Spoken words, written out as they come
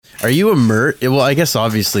Are you a merch? Well, I guess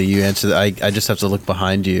obviously you answer that. I just have to look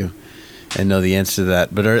behind you and know the answer to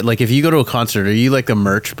that. But if you go to a concert, are you like a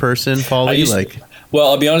merch person, Paulie? Well,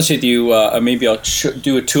 I'll be honest with you. Maybe I'll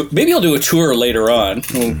do a tour. Maybe I'll do a tour later on.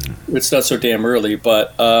 It's not so damn early,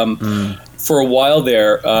 but for a while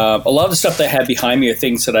there, a lot of the stuff that I had behind me are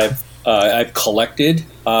things that I've collected.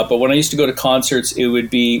 But when I used to go to concerts, it would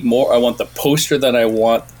be more. I want the poster than I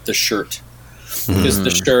want the shirt, because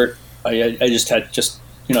the shirt I just had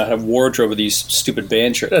I had a wardrobe of these stupid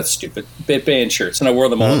band shirts. That's stupid band shirts, and I wore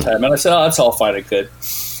them all the time. And I said, "Oh, that's all fine and good."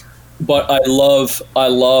 But I love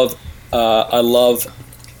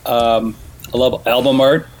album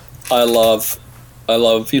art. I love,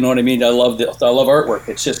 you know what I mean? I love artwork.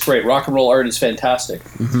 It's just great. Rock and roll art is fantastic.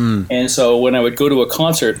 And so when I would go to a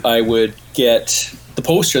concert, I would get the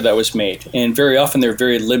poster that was made. And very often they're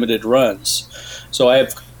very limited runs. So I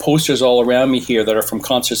have posters all around me here that are from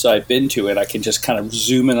concerts I've been to, and I can just kind of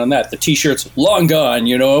zoom in on that. The T-shirts, long gone,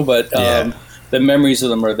 but the memories of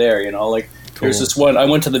them are there, Like, there's this one. I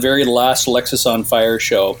went to the very last Alexis on Fire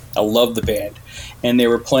show. I love the band. And they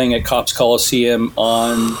were playing at Copps Coliseum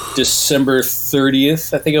on December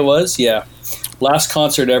 30th, I think it was. Yeah. Last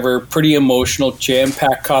concert ever. Pretty emotional,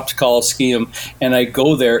 jam-packed Copps Coliseum. And I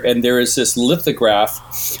go there, and there is this lithograph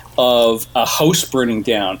of a house burning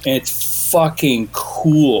down. And it's fucking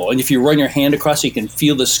cool. And if you run your hand across it, you can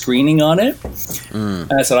feel the screening on it.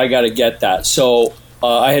 And I said, I got to get that. So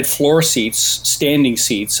I had floor seats, standing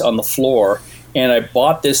seats on the floor. And I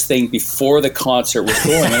bought this thing before the concert was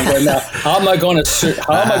going. And I'm going, now, how am I going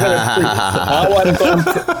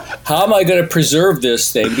to preserve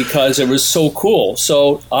this thing? Because it was so cool.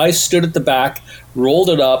 So I stood at the back, rolled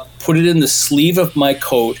it up, put it in the sleeve of my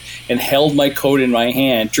coat, and held my coat in my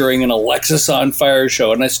hand during an Alexis on Fire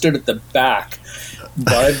show. And I stood at the back.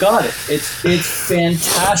 But I've got it. It's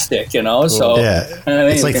fantastic, So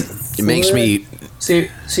it's like it makes me see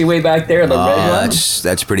way back there the red one.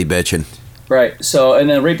 That's pretty bitchin'. Right. So, and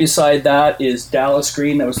then right beside that is Dallas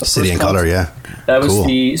Green. That was the City first in Color, yeah. That was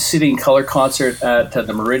the City in Color concert at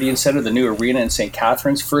the Meridian Center, the new arena in St.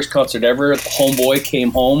 Catharines. First concert ever. Homeboy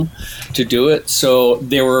came home to do it. So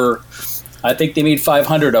I think they made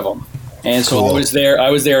 500 of them. And so I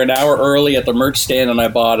was there an hour early at the merch stand, and I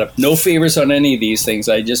bought them. No favors on any of these things.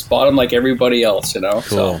 I just bought them like everybody else, Cool.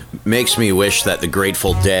 So. Makes me wish that the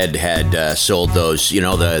Grateful Dead had sold those,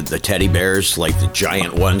 the teddy bears, like the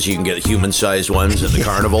giant ones. You can get human-sized ones at the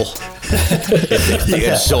carnival. If they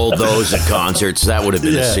had sold those at concerts, that would have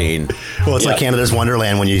been a scene. Well, it's like Canada's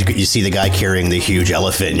Wonderland when you see the guy carrying the huge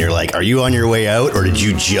elephant, and you're like, are you on your way out, or did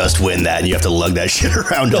you just win that, and you have to lug that shit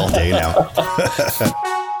around all day now?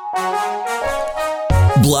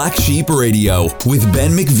 Black Sheep Radio with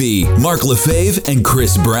Ben McVee, Mark Lefebvre, and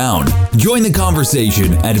Chris Brown. Join the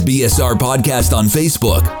conversation at BSR Podcast on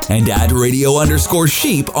Facebook and at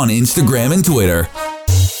radio_sheep on Instagram and Twitter.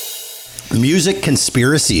 Music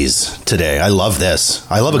conspiracies today. I love this.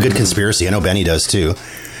 I love a good conspiracy. I know Benny does too.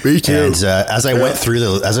 Me too. And as I went through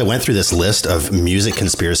this list of music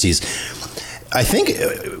conspiracies, I think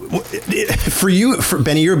for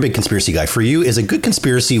Benny, you're a big conspiracy guy. For you, is a good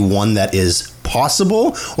conspiracy one that is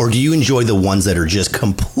possible, or do you enjoy the ones that are just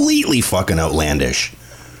completely fucking outlandish?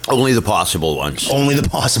 Only the possible ones. Only the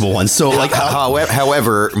possible ones. So, like,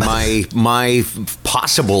 however, my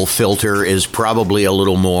possible filter is probably a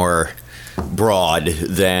little more broad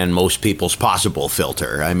than most people's possible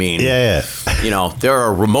filter. I mean, there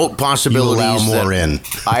are remote possibilities. You allow more in.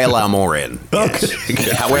 I allow more in. Okay.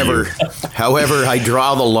 Yes. However, I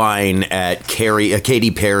draw the line at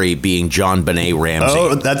Katy Perry being John Benet Ramsey.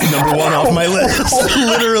 Oh, that's number one off my list.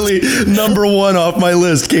 Literally number one off my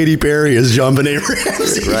list. Katy Perry is John Benet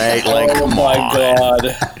Ramsey. Right? Like, oh my God.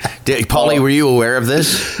 Paulie, were you aware of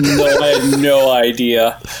this? No, I had no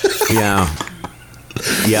idea. Yeah.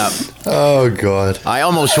 Yeah. Oh, God. I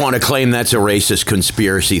almost want to claim that's a racist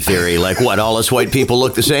conspiracy theory. Like, what, all us white people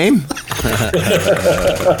look the same?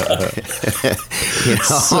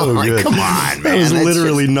 So good. Come on, man. That was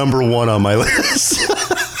literally number one on my list.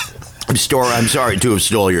 I'm sorry to have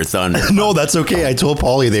stole your thunder. No, that's okay. I told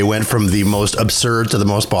Paulie they went from the most absurd to the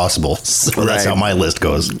most possible. So that's how my list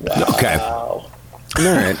goes. Wow. Okay. All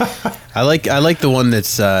right. I like the one that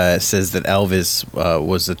says that Elvis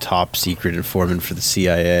was the top secret informant for the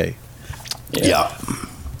CIA. Yeah.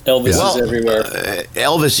 Elvis is everywhere.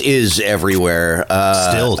 Elvis is everywhere.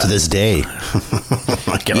 Still to this day.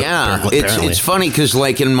 It's funny because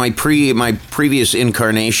like in my previous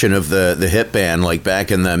incarnation of the hit band, like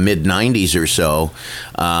back in the mid '90s or so,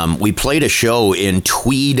 we played a show in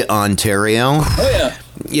Tweed, Ontario. Oh yeah.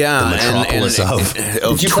 Yeah, the metropolis of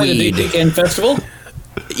Did you Tweed. play the Big Weekend Festival?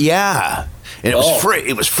 Yeah. And it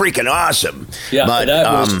was freaking awesome. Yeah, but,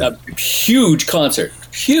 that was a huge concert.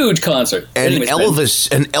 Huge concert. And Anyways,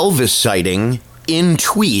 an Elvis sighting in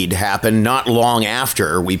Tweed happened not long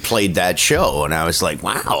after we played that show, and I was like,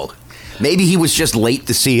 wow. Maybe he was just late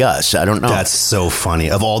to see us. I don't know. That's so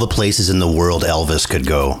funny. Of all the places in the world Elvis could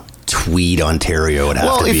go, Tweed, Ontario would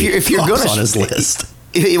have to be if you're going on his list.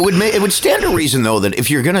 It would stand to reason, though, that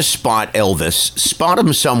if you're going to spot Elvis, spot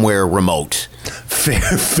him somewhere remote.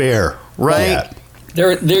 Fair. Right? Yeah.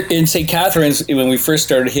 There in St. Catharines, when we first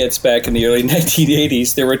started hits back in the early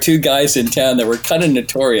 1980s, there were two guys in town that were kind of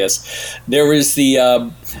notorious. There was the,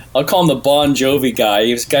 I'll call him the Bon Jovi guy.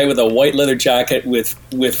 He was a guy with a white leather jacket with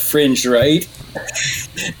fringe, right?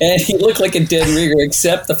 And he looked like a dead ringer,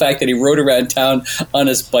 except the fact that he rode around town on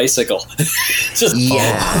his bicycle. Just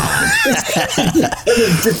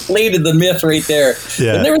deflated the myth right there.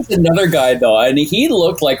 Yeah. And there was another guy though, and he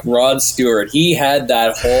looked like Rod Stewart. He had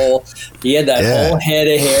that whole head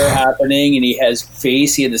of hair happening, and he has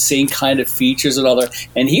face. He had the same kind of features and all that.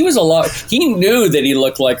 And he was he knew that he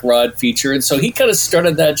looked like Rod Feature, and so he kind of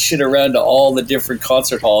started that shit around to all the different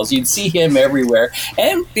concert halls. You'd see him everywhere,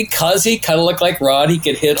 and because he kind of looked like Rod, he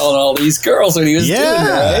could hit on all these girls when he was doing it,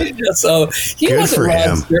 right? So he Good wasn't for Rod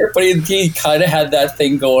him. Stewart, but he kind of had that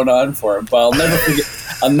thing going on for him. But I'll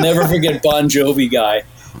never forget Bon Jovi guy.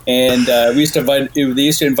 And they used to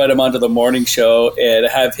invite him onto the morning show and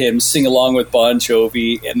have him sing along with Bon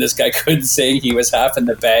Jovi. And this guy couldn't sing; he was half in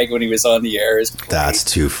the bag when he was on the air. That's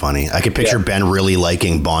too funny. I could picture Ben really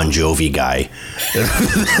liking Bon Jovi guy.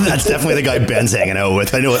 That's definitely the guy Ben's hanging out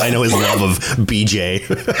with. I know his love of BJ.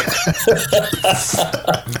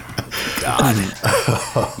 God.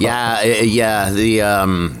 Yeah.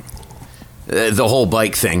 The whole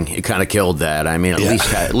bike thing, it kind of killed that. I mean,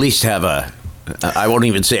 at least have a. I won't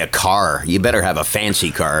even say a car. You better have a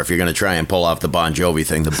fancy car if you're going to try and pull off the Bon Jovi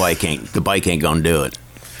thing. The bike ain't going to do it.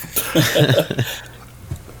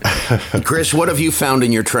 Chris, what have you found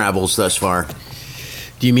in your travels thus far?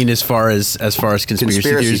 Do you mean as far as conspiracy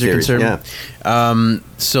theories are concerned? Yeah.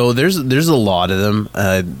 So there's a lot of them,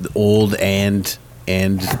 old and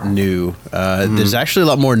new. There's actually a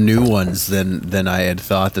lot more new ones than I had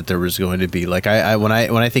thought that there was going to be. Like when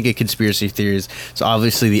I think of conspiracy theories, so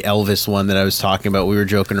obviously the Elvis one that I was talking about, we were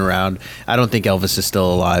joking around. I don't think Elvis is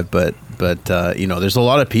still alive, but there's a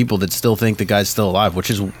lot of people that still think the guy's still alive,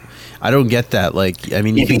 which is. I don't get that. Like, I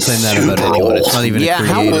mean, you can claim that about anyone. It's not even a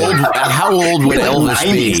creative. How old would Elvis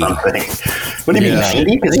be? What do you mean,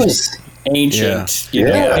 90? Because he was ancient.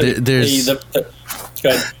 Yeah. There's. Go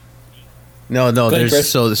ahead. No. There's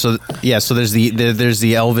so there's the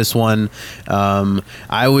Elvis one.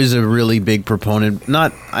 I was a really big proponent.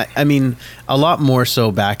 I mean, a lot more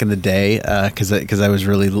so back in the day because I was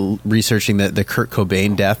really researching the Kurt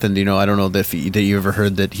Cobain death, and I don't know that you ever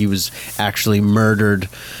heard that he was actually murdered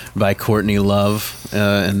by Courtney Love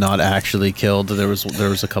and not actually killed. There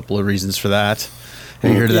was a couple of reasons for that.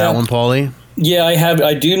 Have you heard of that one, Paulie? Yeah, I have.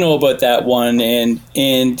 I do know about that one, and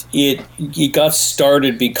it got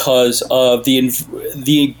started because of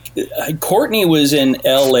the Courtney was in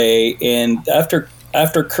L.A. and after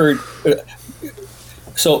Kurt.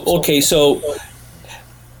 So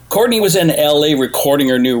Courtney was in L.A. recording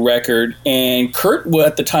her new record, and Kurt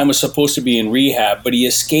at the time was supposed to be in rehab, but he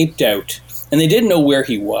escaped out, and they didn't know where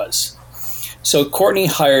he was. So Courtney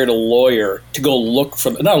hired a lawyer to go look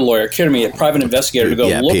for, not a lawyer, a private investigator to go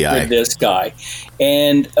look for this guy,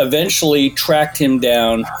 and eventually tracked him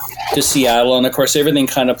down to Seattle. And of course, everything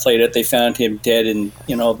kind of played it. They found him dead in,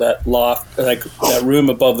 that loft, like that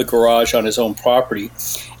room above the garage on his own property.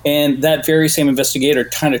 And that very same investigator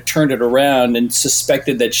kind of turned it around and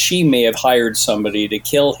suspected that she may have hired somebody to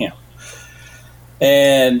kill him.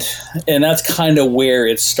 And that's kind of where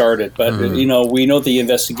it started. But, we know the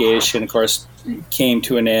investigation, of course, came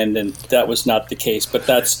to an end, and that was not the case. But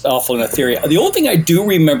that's awful in a theory. The only thing I do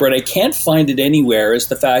remember, and I can't find it anywhere, is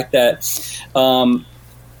the fact that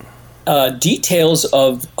details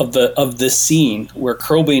of the scene where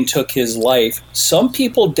Cobain took his life, some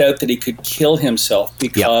people doubt that he could kill himself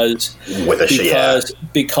because I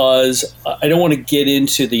don't want to get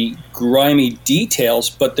into the grimy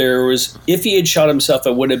details, but if he had shot himself,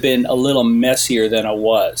 it would have been a little messier than it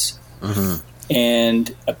was. Mm-hmm.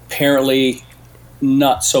 And apparently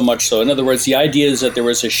not so much so. In other words, the idea is that there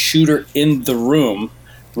was a shooter in the room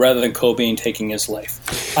rather than Cobain taking his life.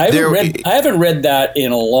 I haven't read that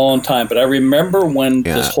in a long time, but I remember when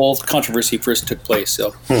this whole controversy first took place.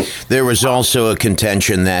 So there was also a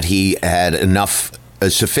contention that he had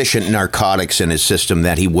sufficient narcotics in his system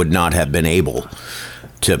that he would not have been able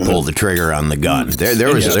to pull the trigger on the gun.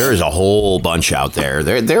 There was a whole bunch out there.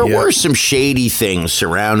 There were some shady things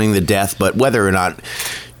surrounding the death, but whether or not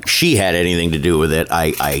she had anything to do with it,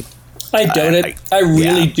 I doubt it. I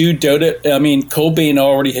really do doubt it. I mean, Cobain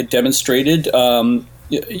already had demonstrated, I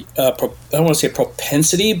don't want to say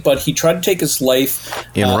propensity, but he tried to take his life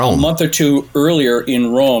in Rome a month or two earlier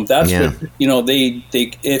in Rome. That's what they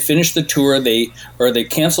finished the tour. They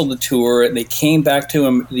canceled the tour and they came back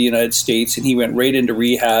to the United States, and he went right into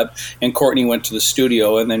rehab. And Courtney went to the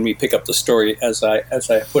studio, and then we pick up the story as I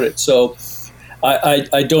put it. So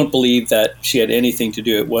I don't believe that she had anything to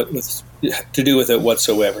do with it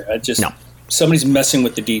whatsoever. Somebody's messing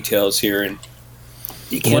with the details here, and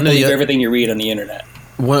you can't believe everything you read on the internet.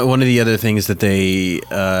 One of the other things that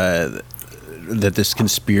that this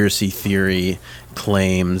conspiracy theory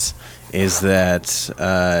claims is that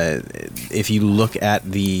if you look at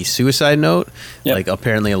the suicide note, like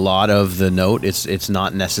apparently a lot of the note, it's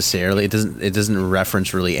not necessarily, it doesn't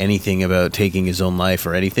reference really anything about taking his own life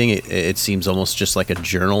or anything. It seems almost just like a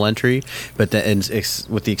journal entry, but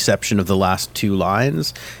with the exception of the last two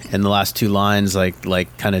lines, and the last two lines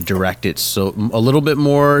like kind of direct it so a little bit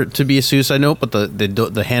more to be a suicide note, but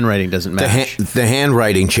the handwriting doesn't match. The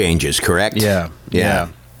handwriting changes, correct? Yeah.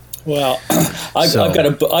 Well, I've got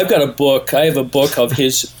a book. I have a book of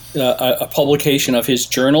his, a publication of his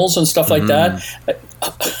journals and stuff like that.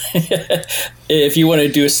 If you want to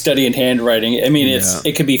do a study in handwriting, I mean,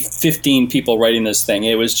 it could be 15 people writing this thing.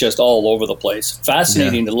 It was just all over the place.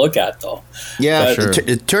 Fascinating to look at, though. Yeah,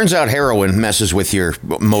 it turns out heroin messes with your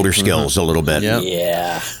motor skills a little bit.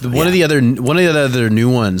 Yeah. One of the other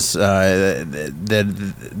new ones that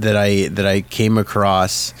I came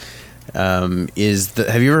across. Have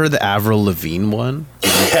you ever heard the Avril Lavigne one?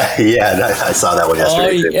 Yeah, I saw that one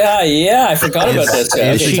yesterday. Oh, yeah, I forgot about this.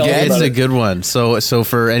 It's a good one. So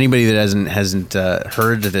for anybody that hasn't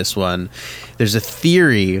heard this one, there's a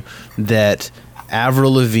theory that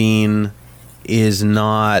Avril Lavigne is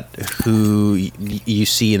not who you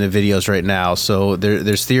see in the videos right now. So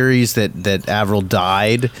there's theories that Avril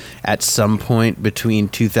died at some point between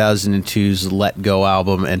 2002's Let Go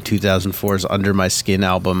album and 2004's Under My Skin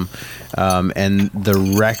album, and the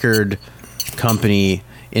record company,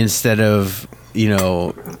 instead of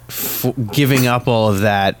giving up all of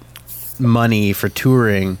that money for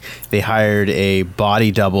touring, they hired a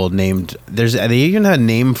body double named. They even had a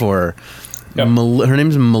name for her. Yep. Her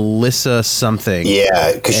name's Melissa something.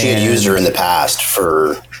 Yeah, because she had used her in the past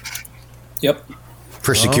for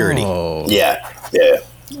security. Oh. Yeah.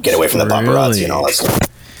 Get away from the paparazzi and all that stuff.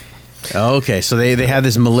 Okay, so they had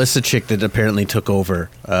this Melissa chick that apparently took over,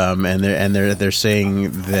 and they're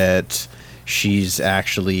saying that she's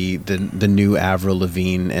actually the new Avril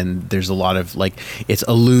Lavigne, and there's a lot of it's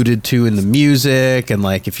alluded to in the music, and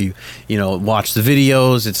if you watch the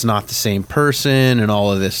videos, it's not the same person and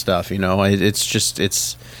all of this stuff.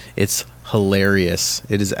 It's hilarious.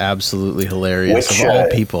 It is absolutely hilarious. Of all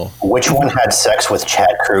people, which one had sex with Chad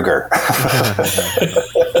Kruger?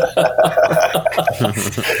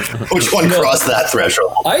 Which one crossed that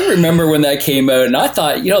threshold? I remember when that came out, and I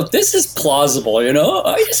thought, this is plausible.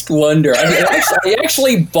 I just wonder. I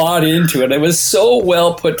actually bought into it. It was so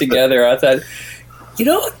well put together. I thought,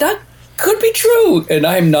 that could be true. And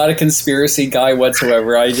I'm not a conspiracy guy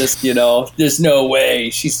whatsoever. I just, there's no way.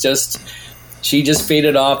 She just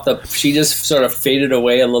faded off. She just sort of faded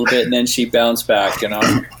away a little bit, and then she bounced back.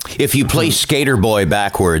 If you play Skater Boy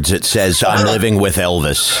backwards, it says "I'm living with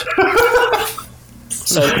Elvis."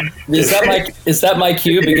 So is that my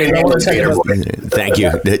cue? Because I want to talk about. Thank you.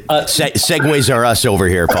 Segways are us over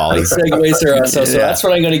here, Paulie. Segways are us. So that's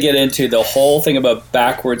what I'm going to get into, the whole thing about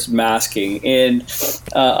backwards masking. And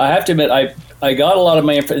I have to admit, I got a lot of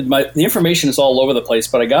the information is all over the place,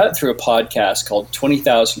 but I got it through a podcast called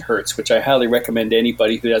 20,000 Hertz, which I highly recommend to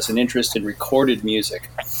anybody who has an interest in recorded music.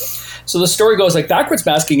 So the story goes backwards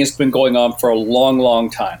masking has been going on for a long, long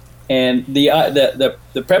time. And the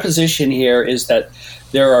preposition here is that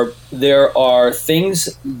there are things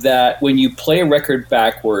that when you play a record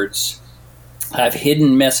backwards have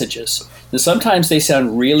hidden messages. And sometimes they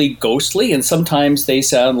sound really ghostly, and sometimes they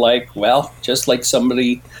sound just like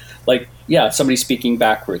somebody speaking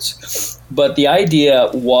backwards. But the idea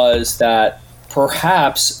was that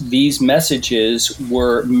perhaps these messages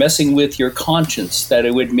were messing with your conscience, that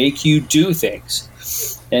it would make you do things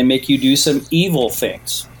and make you do some evil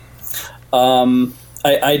things.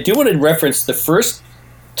 I do want to reference the first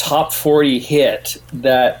top 40 hit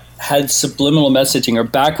that had subliminal messaging or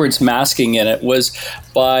backwards masking in it was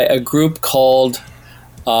by a group called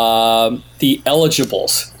The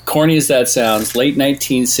Eligibles. corny as that sounds, late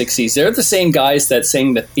 1960s. They're the same guys that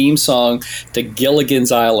sang the theme song to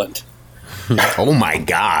Gilligan's Island. Oh my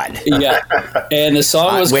God! Yeah, and the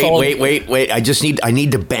song was called. Wait! I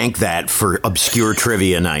need to bank that for obscure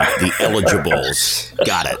trivia night. The eligibles.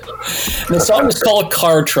 Got it. The song was called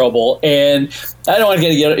 "Car Trouble," and I don't want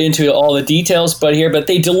to get into all the details, but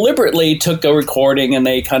they deliberately took a recording and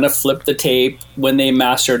they kind of flipped the tape when they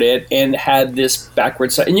mastered it and had this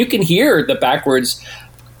backwards, and you can hear the backwards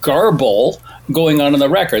garble going on in the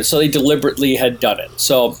record. So they deliberately had done it.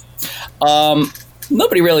 So.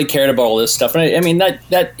 Nobody really cared about all this stuff. And I mean, that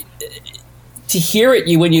to hear it,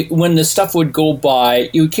 when the stuff would go by,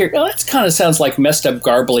 you would hear, oh, that kind of sounds like messed up,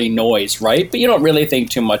 garbly noise, right? But you don't really think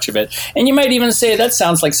too much of it. And you might even say that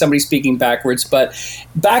sounds like somebody speaking backwards. But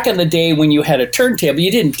back in the day when you had a turntable, you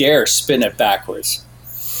didn't dare spin it backwards.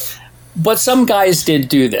 But some guys did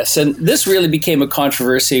do this. And this really became a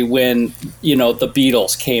controversy when, the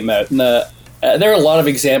Beatles came out. And there are a lot of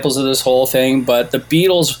examples of this whole thing, but the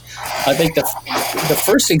Beatles, I think the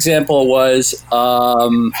first example was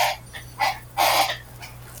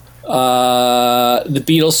the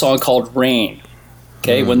Beatles song called Rain.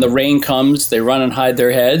 Okay, when the rain comes, they run and hide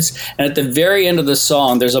their heads. And at the very end of the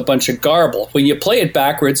song, there's a bunch of garble. When you play it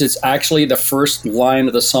backwards, it's actually the first line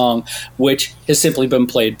of the song, which has simply been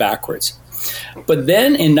played backwards. But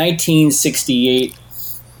then in 1968,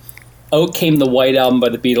 out came the White Album by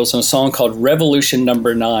the Beatles and a song called Revolution No.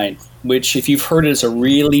 9, which, if you've heard it, is a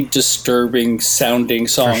really disturbing sounding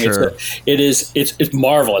song. For sure. It's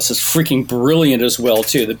marvelous. It's freaking brilliant as well,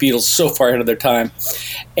 too. The Beatles so far ahead of their time.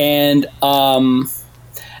 And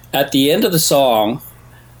at the end of the song,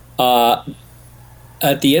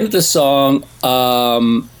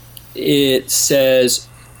 it says,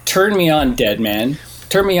 "Turn me on, dead man.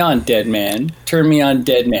 Turn me on, dead man. Turn me on,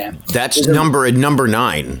 dead man." That's number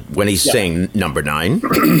 9 when he's saying number 9.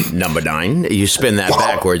 Number 9. You spin that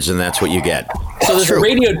backwards, and that's what you get. So there's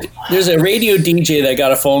a radio DJ that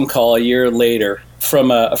got a phone call a year later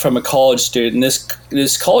from a college student.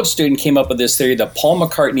 This college student came up with this theory that Paul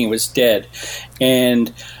McCartney was dead,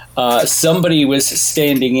 and somebody was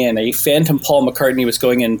standing in. A phantom Paul McCartney was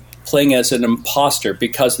going in, playing as an imposter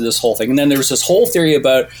because of this whole thing. And then there was this whole theory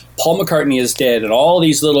about Paul McCartney is dead and all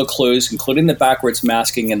these little clues, including the backwards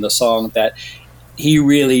masking in the song, that he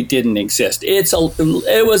really didn't exist. It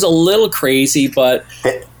was a little crazy, but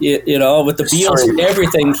with the Beatles,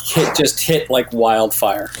 everything hit like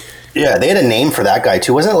wildfire. Yeah, they had a name for that guy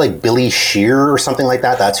too. Wasn't it like Billy Shear or something like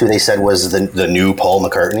that? That's who they said was the new Paul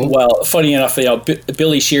McCartney. Well, funny enough,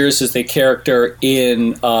 Billy Shears is the character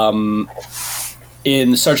in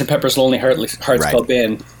Sgt. Pepper's Lonely Hearts Club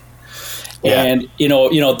Band. Yeah. And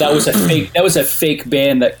that was a fake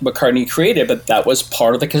band that McCartney created, but that was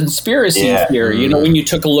part of the conspiracy theory. Mm-hmm. When you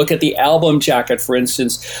took a look at the album jacket, for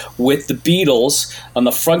instance, with the Beatles on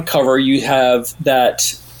the front cover, you have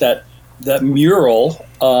that mural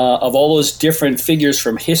of all those different figures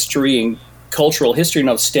from history and cultural history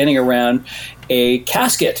now standing around a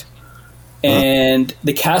casket. And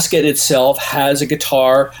the casket itself has a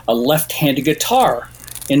left-handed guitar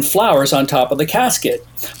in flowers on top of the casket.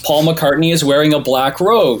 Paul McCartney is wearing a black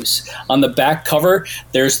rose. On the back cover,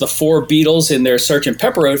 there's the 4 Beatles in their Sgt.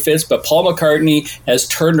 Pepper outfits, but Paul McCartney has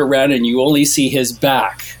turned around and you only see his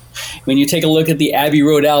back. When you take a look at the Abbey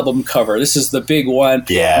Road album cover, this is the big one.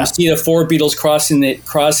 Yeah. You see the 4 Beatles going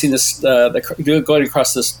across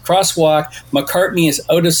this crosswalk. McCartney is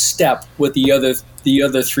out of step with the other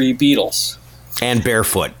 3 Beatles. And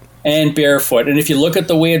barefoot. And if you look at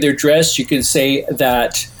the way they're dressed, you can say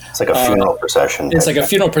that it's like a funeral procession. It's like a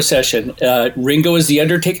funeral procession. Ringo is the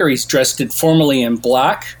Undertaker. He's dressed formally in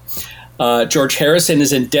black. George Harrison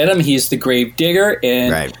is in denim. He's the grave digger.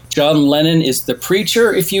 And John Lennon is the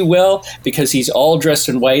preacher, if you will, because he's all dressed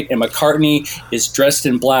in white. And McCartney is dressed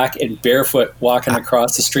in black and barefoot walking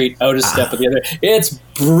across the street, out of step with the other. It's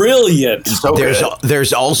brilliant. So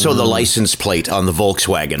there's also the license plate on the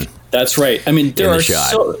Volkswagen. That's right. I mean, there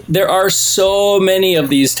are so many of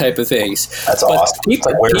these type of things. That's awesome. It's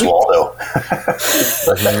like, where's Waldo?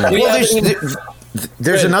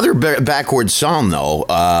 There's another backwards song, though.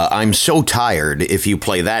 I'm so tired. If you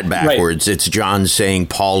play that backwards, it's John saying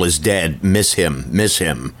Paul is dead. Miss him. Miss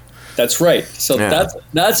him. That's right. So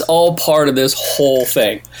that's all part of this whole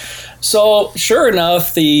thing. So sure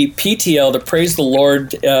enough, the PTL, the Praise the Lord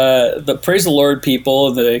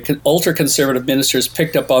people, the ultra conservative ministers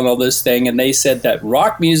picked up on all this thing, and they said that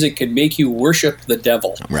rock music could make you worship the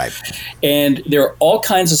devil. Right. And there are all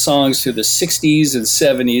kinds of songs through the 60s and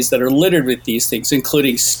 70s that are littered with these things,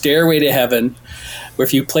 including Stairway to Heaven, where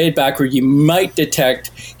if you play it backward, you might detect,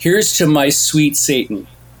 "Here's to my sweet Satan."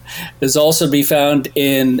 Is also to be found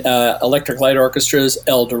in Electric Light Orchestra's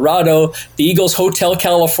El Dorado, the Eagles Hotel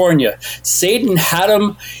California. Satan had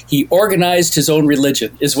him. He organized his own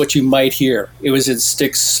religion, is what you might hear. It was in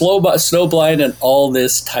Styx, Snowblind, and all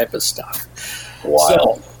this type of stuff. Wow.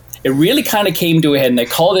 So it really kind of came to a head, and they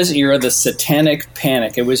call this era the Satanic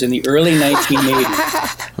Panic. It was in the early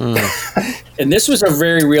 1980s. And this was a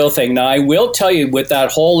very real thing. Now, I will tell you, with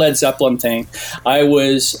that whole Led Zeppelin thing, I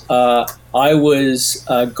was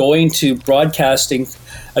going to broadcasting.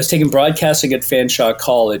 I was taking broadcasting at Fanshawe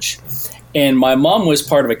College, and my mom was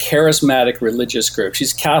part of a charismatic religious group.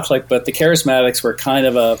 She's Catholic, but the charismatics were kind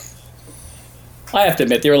of I have to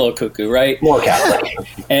admit, they're a little cuckoo, right? More Catholic.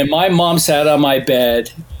 And my mom sat on my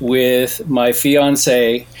bed with my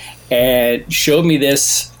fiance and showed me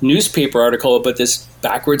this newspaper article about this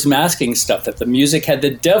backwards masking stuff, that the music had the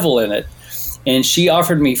devil in it. And she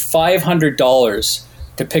offered me $500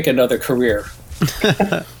 to pick another career.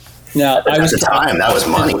 Now, at the time, that was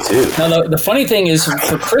money too. Now, the funny thing is,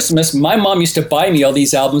 for Christmas, my mom used to buy me all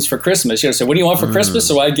these albums for Christmas. So what do you want for Christmas?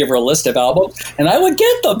 So I'd give her a list of albums, and I would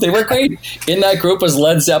get them. They were great. In that group was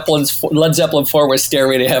Led Zeppelin 4 was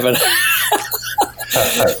Stairway to Heaven.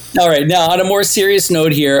 All right. Now, on a more serious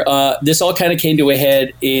note here, this all kind of came to a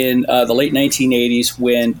head in the late 1980s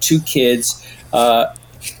when two kids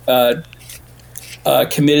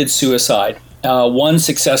committed suicide. One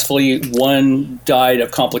successfully, one died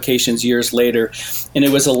of complications years later, and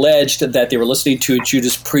it was alleged that they were listening to a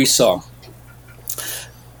Judas Priest song.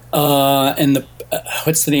 And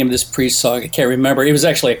what's the name of this Priest song? I can't remember. It was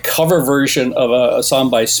actually a cover version of a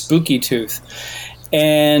song by Spooky Tooth,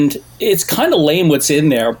 and it's kind of lame what's in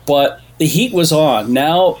there, but the heat was on.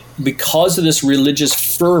 Now, because of this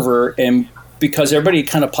religious fervor and because everybody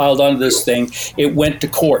kind of piled onto this thing, it went to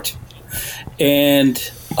court, and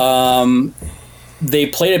they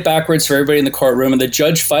played it backwards for everybody in the courtroom, and the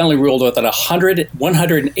judge finally ruled with a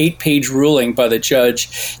 108-page ruling by the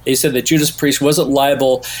judge. They said that Judas Priest wasn't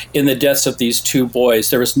liable in the deaths of these two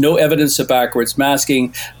boys. There was no evidence of backwards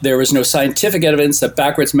masking. There was no scientific evidence that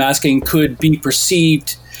backwards masking could be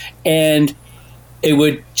perceived, and it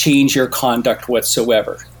would change your conduct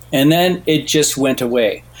whatsoever. And then it just went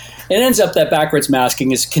away. It ends up that backwards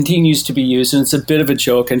masking continues to be used, and it's a bit of a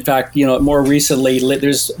joke. In fact, more recently,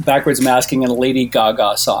 there's backwards masking in a Lady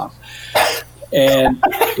Gaga song. And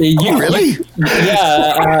really?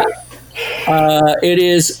 Yeah. It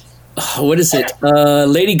is, what is it?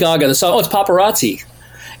 Lady Gaga, the song, it's Paparazzi.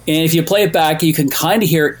 And if you play it back, you can kind of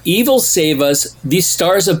hear, "Evil save us, these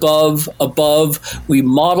stars above, we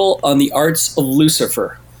model on the arts of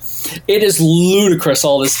Lucifer." It is ludicrous,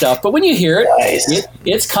 all this stuff. But when you hear it, nice.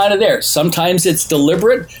 It's kind of there. Sometimes it's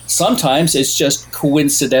deliberate. Sometimes it's just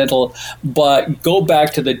coincidental. But go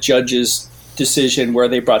back to the judge's decision where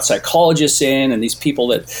they brought psychologists in and these people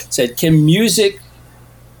that said, can music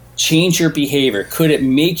change your behavior? Could it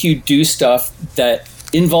make you do stuff that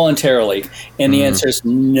involuntarily? And the answer is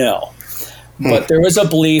no. But there was a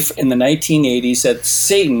belief in the 1980s that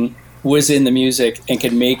Satan was in the music and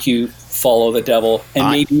could make you follow the devil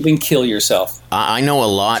and maybe even kill yourself. I know a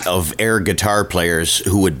lot of air guitar players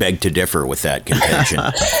who would beg to differ with that contention.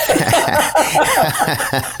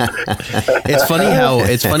 It's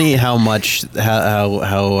funny how much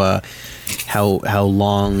how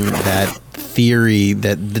long that theory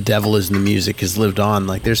that the devil is in the music has lived on.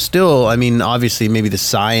 Like, there's still, I mean, obviously maybe the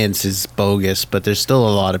science is bogus, but there's still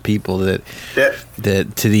a lot of people that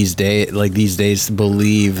to these days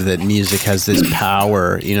believe that music has this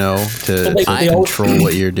power, to control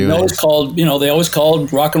what you're doing. They always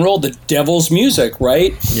called rock and roll the devil's music,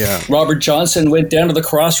 right? Yeah. Robert Johnson went down to the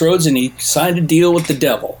crossroads and he signed a deal with the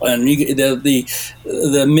devil, and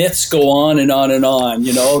the myths go on and on and on.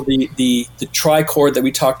 The trichord that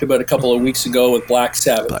we talked about a couple of weeks ago with Black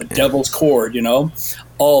Sabbath, the devil's chord,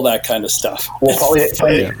 all that kind of stuff. Well,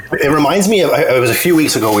 it reminds me of, it was a few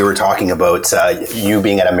weeks ago we were talking about you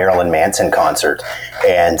being at a Marilyn Manson concert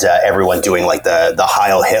and everyone doing like the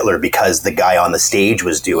Heil Hitler because the guy on the stage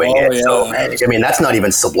was doing it. Yeah. So, I mean, that's not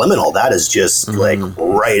even subliminal. That is just like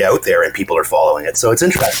right out there and people are following it. So it's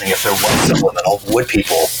interesting if there was subliminal, would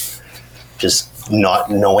people just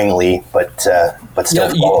not knowingly, but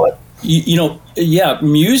still follow it?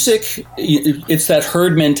 Music, it's that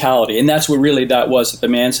herd mentality, and that's what really that was at the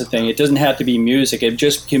Manson thing. It doesn't have to be music. It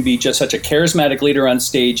just can be just such a charismatic leader on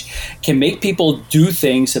stage, can make people do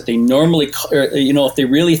things that they normally, if they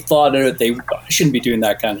really thought of it, they shouldn't be doing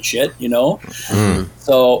that kind of shit,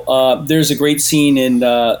 So there's a great scene in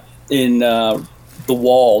The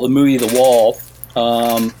Wall, the movie The Wall,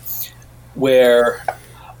 where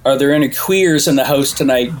are there any queers in the house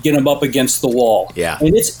tonight? Get them up against the wall. Yeah.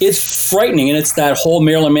 And it's frightening. And it's that whole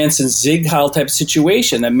Marilyn Manson Zig Heil type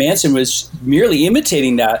situation that Manson was merely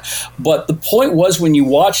imitating that. But the point was, when you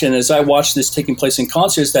watch, and as I watched this taking place in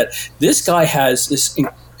concerts, that this guy has this,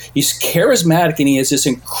 he's charismatic and he has this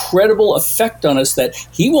incredible effect on us that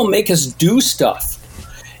he will make us do stuff.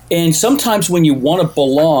 And sometimes when you want to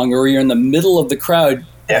belong or you're in the middle of the crowd,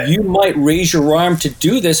 you might raise your arm to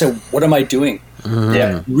do this. And what am I doing?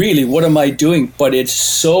 Yeah, really, what am I doing? But it's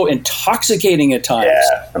so intoxicating at times.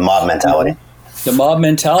 Yeah, the mob mentality. The mob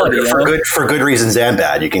mentality. For good reasons and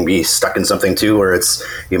bad. You can be stuck in something too where it's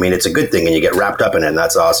a good thing and you get wrapped up in it, and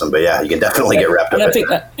that's awesome. But yeah, you can definitely get wrapped up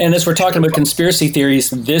in it. And as we're talking about conspiracy theories,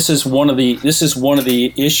 this is one of the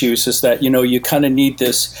issues, is that, you kind of need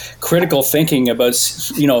this critical thinking about,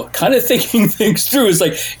 kind of thinking things through. It's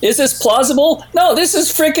like, is this plausible? No, this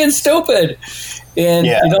is freaking stupid. And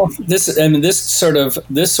this sort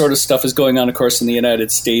of stuff is going on, of course, in the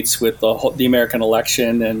United States with the American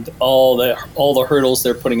election and all the hurdles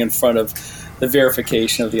they're putting in front of the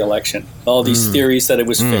verification of the election. All these theories that it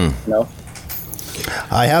was fake.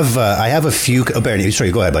 I have a few. Oh, Barry,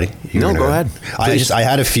 sorry, go ahead, buddy. Go ahead. I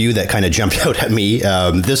had a few that kind of jumped out at me.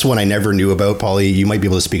 This one I never knew about, Paulie. You might be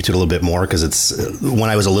able to speak to it a little bit more because it's when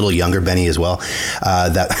I was a little younger, Benny, as well.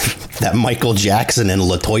 That Michael Jackson and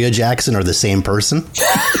LaToya Jackson are the same person.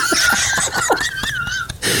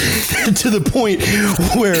 To the point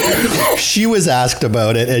where she was asked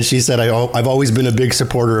about it, and she said, I've always been a big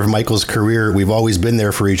supporter of Michael's career. We've always been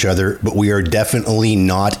there for each other, but we are definitely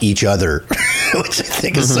not each other, which I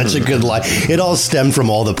think is such a good line. It all stemmed from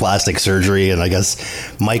all the plastic surgery, and I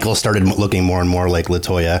guess Michael started looking more and more like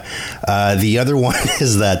LaToya. The other one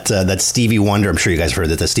is that Stevie Wonder, I'm sure you guys have heard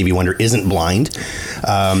that Stevie Wonder isn't blind.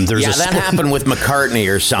 That happened with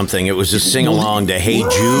McCartney or something. It was a sing-along to Hey Jude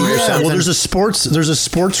or something. Well, there's a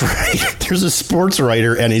sports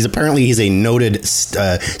writer, and he's a noted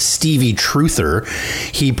Stevie truther.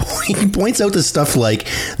 He points out the stuff like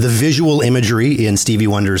the visual imagery in Stevie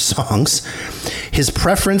Wonder's songs, his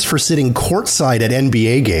preference for sitting courtside at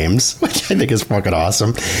NBA games, which I think is fucking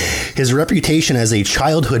awesome, his reputation as a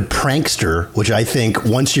childhood prankster, which I think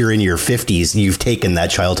once you're in your 50s, you've taken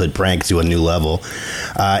that childhood prank to a new level.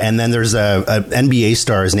 And then there's a NBA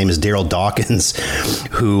star, his name is Daryl Dawkins,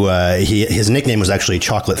 who his nickname was actually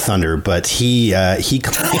Chocolate Thunder, but he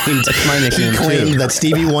claimed that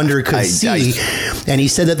Stevie Wonder could see, and he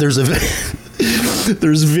said that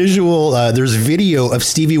there's video of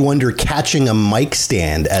Stevie Wonder catching a mic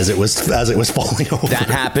stand as it was falling over. That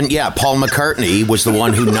happened. Yeah, Paul McCartney was the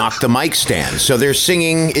one who knocked the mic stand. So they're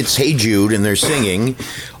singing, it's Hey Jude, and they're singing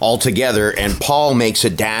all together, and Paul makes a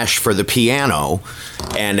dash for the piano,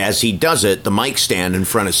 and as he does it, the mic stand in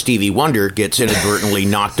front of Stevie Wonder gets inadvertently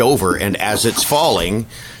knocked over, and as it's falling,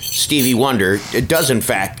 Stevie Wonder does in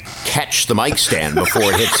fact catch the mic stand before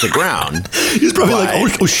it hits the ground. He's probably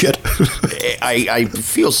like, oh shit. I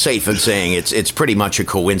feel safe in saying it's pretty much a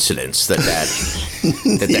coincidence that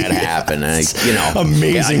happened.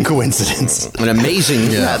 Amazing coincidence. An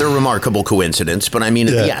amazing, rather remarkable coincidence. But I mean,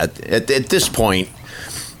 at this point,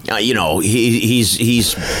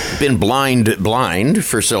 he's been blind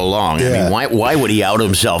for so long. Yeah. I mean, why would he out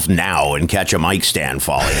himself now and catch a mic stand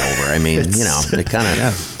falling over? I mean, it kind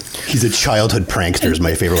of. He's a childhood prankster is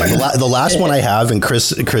my favorite one. The last one I have, and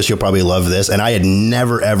Chris, you'll probably love this, and I had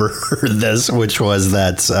never, ever heard this, which was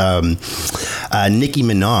that Nicki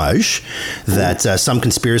Minaj, that some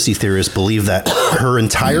conspiracy theorists believe that her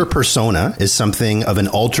entire persona is something of an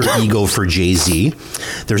alter ego for Jay-Z.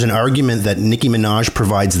 There's an argument that Nicki Minaj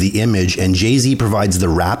provides the image and Jay-Z provides the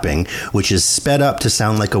rapping, which is sped up to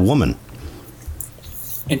sound like a woman.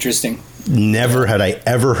 Interesting. Never had I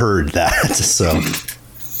ever heard that, so...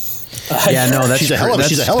 Yeah, no, she's a hell of a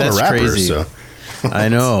rapper. Crazy. So. I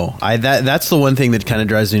know. That's the one thing that kind of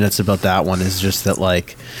drives me nuts about that one is just that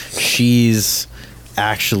like she's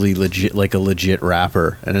actually legit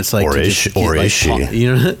rapper, and it's like is she?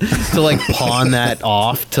 To like pawn that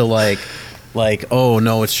off to like oh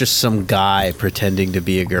no, it's just some guy pretending to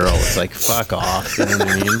be a girl. It's like fuck off. You know what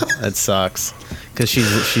I mean? That sucks. Because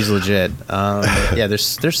she's legit.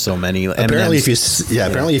 There's so many. Apparently, if you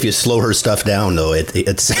slow her stuff down, though,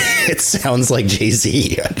 it sounds like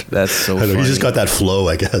Jay-Z. That's so funny. He's just got that flow,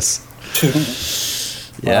 I guess.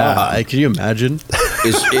 Yeah, can you imagine?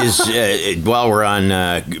 Is while we're on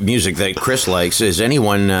music that Chris likes, is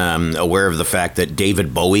anyone aware of the fact that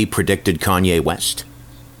David Bowie predicted Kanye West?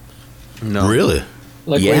 No, really?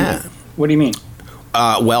 What do you mean?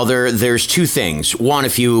 Well, there's two things. One,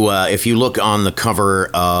 if you look on the cover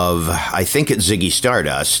of, I think it's Ziggy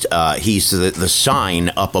Stardust, he's the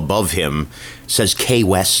sign up above him says K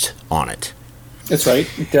West on it. That's right,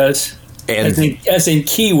 it does. And as in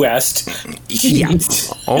Key West. Yeah.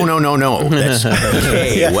 Oh no. That's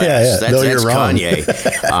K West. That's, no, that's you're wrong.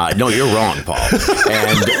 Kanye. No, you're wrong, Paul.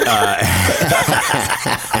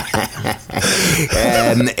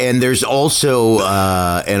 And there's also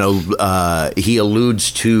he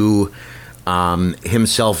alludes to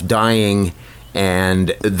himself dying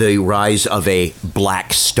and the rise of a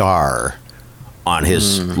black star on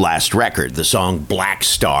his last record. The song Black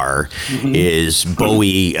Star is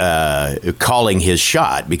Bowie calling his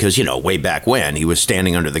shot because, way back when he was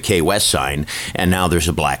standing under the K West sign and now there's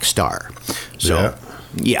a black star. So,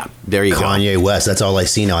 yeah there you Kanye West. That's all I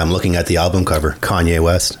see now. I'm looking at the album cover. Kanye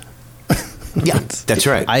West. Yeah, that's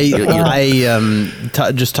right.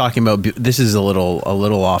 Just talking about this is a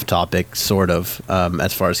little off topic, sort of,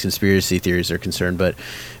 as far as conspiracy theories are concerned, but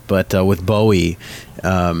with Bowie,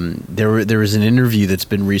 there was an interview that's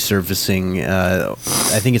been resurfacing.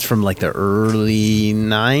 I think it's from like the early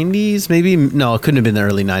 '90s, maybe. No, it couldn't have been the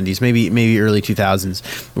early '90s. Maybe early 2000s,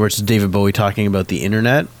 where it's David Bowie talking about the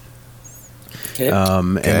internet. Okay.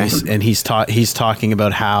 And he's talking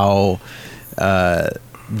about how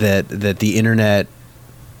that the internet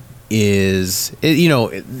is,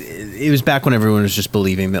 it was back when everyone was just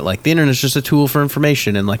believing that like the internet is just a tool for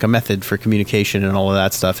information and like a method for communication and all of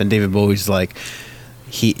that stuff. And David Bowie's like,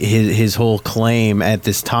 his whole claim at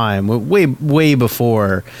this time, way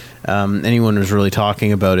before anyone was really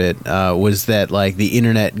talking about it, was that like the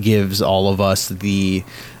internet gives all of us the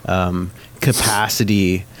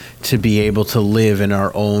capacity to be able to live in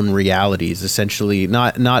our own realities, essentially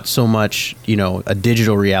not so much a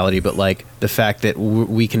digital reality, but like the fact that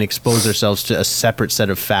we can expose ourselves to a separate set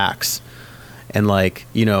of facts. And like,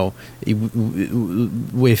 if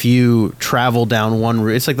you travel down one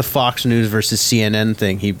route, it's like the Fox News versus CNN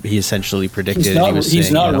thing. He essentially predicted.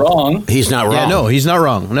 He's not wrong. He's not wrong. Yeah, no, he's not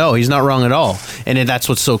wrong. No, he's not wrong at all. And that's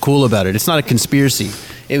what's so cool about it. It's not a conspiracy.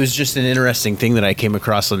 It was just an interesting thing that I came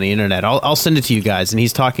across on the internet. I'll send it to you guys. And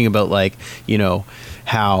he's talking about like,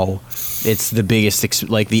 how it's the biggest,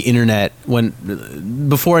 like the internet,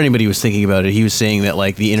 before anybody was thinking about it, he was saying that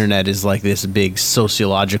like the internet is like this big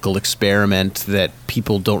sociological experiment that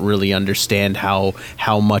people don't really understand how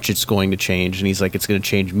much it's going to change. And he's like, it's going to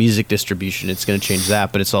change music distribution. It's going to change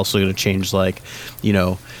that, but it's also going to change like,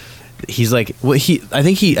 he's like, I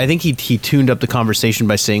think he tuned up the conversation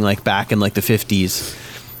by saying like back in like the 50s,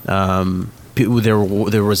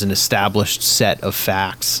 there was an established set of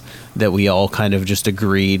facts that we all kind of just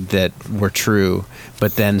agreed that were true,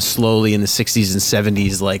 but then slowly in the 60s and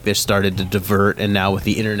 70s, like they started to divert, and now with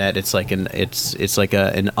the internet, it's like an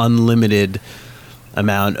unlimited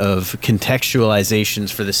amount of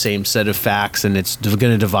contextualizations for the same set of facts, and it's going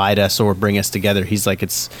to divide us or bring us together. He's so ahead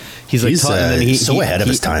of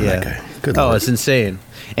his time. Yeah. That guy. Good Lord. It's insane.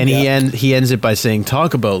 And he ends it by saying,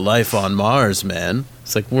 "Talk about life on Mars, man."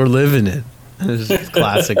 It's like we're living it. It's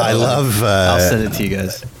classic. I love. I'll send it to you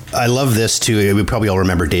guys. I love this too. We probably all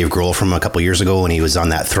remember Dave Grohl from a couple years ago when he was on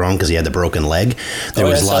that throne because he had the broken leg. There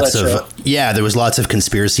was lots of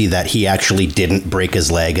conspiracy that he actually didn't break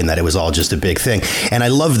his leg and that it was all just a big thing. And I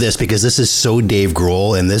love this because this is so Dave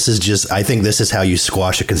Grohl, and this is just, I think this is how you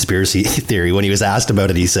squash a conspiracy theory. When he was asked about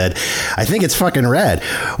it, he said, "I think it's fucking rad.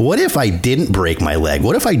 What if I didn't break my leg?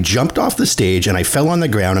 What if I jumped off the stage and I fell on the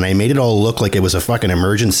ground and I made it all look like it was a fucking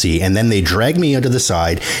emergency, and then they dragged me onto the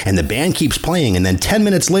side and the band keeps playing, and then 10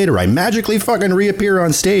 minutes later I magically fucking reappear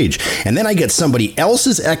on stage, and then I get somebody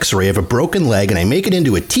else's x-ray of a broken leg and I make it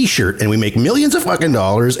into a t-shirt and we make millions of fucking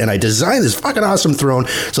dollars and I design this fucking awesome throne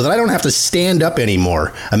so that I don't have to stand up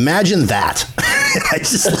anymore. Imagine that." I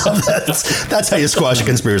just love that. That's how you squash a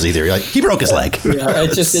conspiracy theory. Like, he broke his leg. Yeah,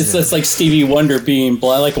 it's like Stevie Wonder being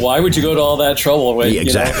blind. Like, why would you go to all that trouble? When,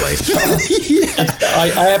 exactly.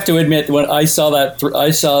 I have to admit, when I saw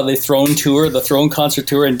the Throne tour, the Throne concert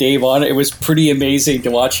tour, and Dave on it, it was pretty amazing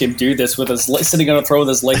to watch him do this with his sitting on a throne with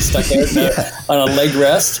his leg stuck out on a leg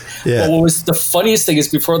rest. Yeah. But what was the funniest thing is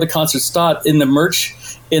before the concert started, in the merch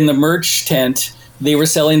tent, they were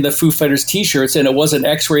selling the Foo Fighters T-shirts, and it was an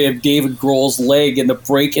X-ray of David Grohl's leg and the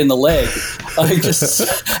break in the leg. I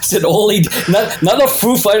said, "Holy!" Not a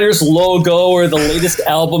Foo Fighters logo or the latest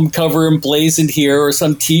album cover emblazoned here or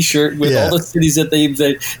some T-shirt with all the cities that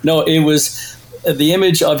they. No, it was the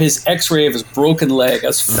image of his X-ray of his broken leg.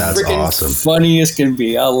 That's freaking awesome. Funny as can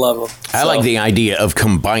be. I love him. I like the idea of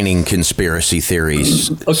combining conspiracy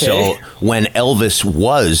theories. Okay. So when Elvis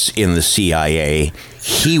was in the CIA,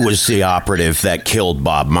 he was the operative that killed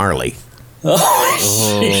Bob Marley.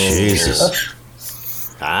 Oh, Jesus.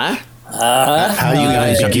 Huh? How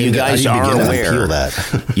you guys are aware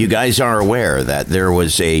that you guys are aware that there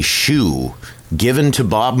was a shoe given to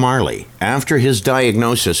Bob Marley after his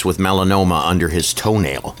diagnosis with melanoma under his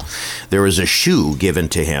toenail. There was a shoe given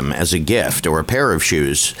to him as a gift, or a pair of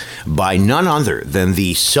shoes, by none other than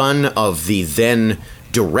the son of the then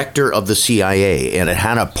director of the CIA, and it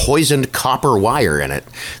had a poisoned copper wire in it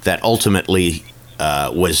that ultimately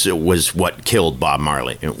was what killed Bob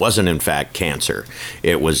Marley. It wasn't, in fact, cancer.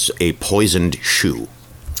 It was a poisoned shoe.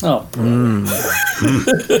 Oh.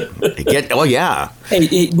 Oh, yeah.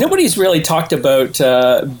 Hey, nobody's really talked about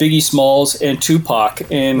Biggie Smalls and Tupac.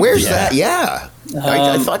 And where's that? Yeah.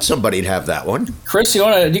 I thought somebody'd have that one. Chris,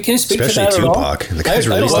 can you speak especially to that Tupac. at all? The guy's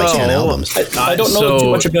released like 10 albums. I don't know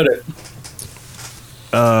too much about it.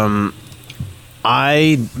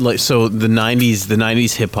 So the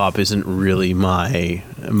 90s hip hop isn't really my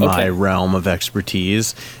realm of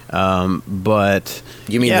expertise. But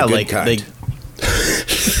you mean the good kind?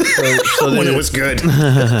 When it was good.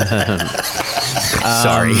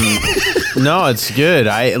 Sorry. No, it's good.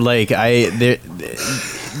 I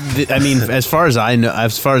mean, as far as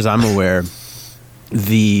I'm aware,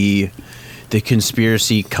 the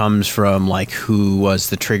conspiracy comes from like who was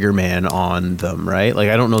the trigger man on them, right? Like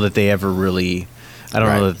I don't know that they ever really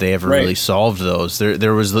really solved those.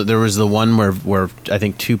 There was the one where I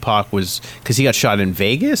think Tupac was, because he got shot in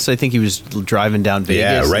Vegas. I think he was driving down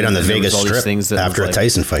Vegas. Yeah, right on the Vegas Strip after a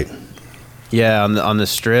Tyson fight. Yeah, on the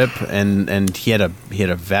strip, and he had a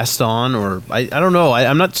vest on, or I don't know.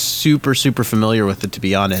 I'm not super familiar with it, to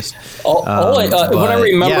be honest. What I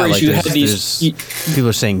remember is you had these people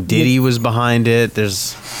are saying Diddy was behind it. There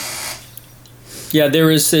was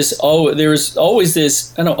always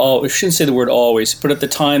this. I shouldn't say the word always, but at the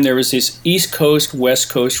time there was this East Coast West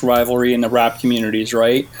Coast rivalry in the rap communities,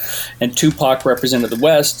 right? And Tupac represented the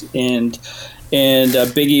West, and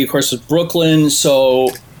Biggie, of course, was Brooklyn. So.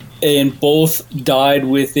 And both died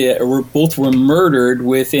both were murdered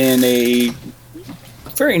within a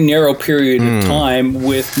very narrow period of time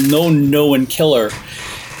with no known killer.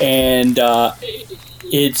 And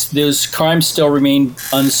those crimes still remain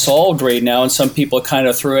unsolved right now. And some people kind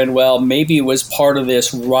of threw in, well, maybe it was part of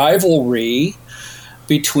this rivalry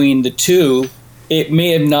between the two. It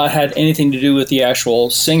may have not had anything to do with the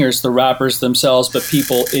actual singers, the rappers themselves, but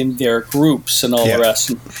people in their groups and all the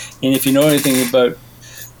rest. And if you know anything about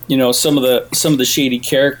some of the shady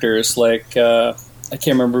characters, like I can't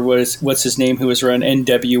remember what's his name, who was around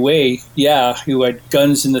NWA, who had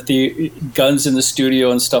guns in the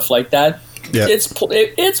studio and stuff like that. Yeah. It's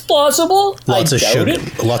plausible. Lots of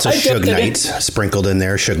Suge Knight sprinkled in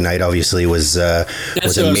there. Suge Knight obviously was a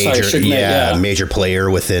major player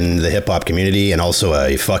within the hip hop community, and also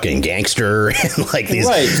a fucking gangster. Like these,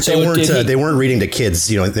 right. They weren't reading to kids.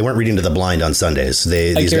 They weren't reading to the blind on Sundays.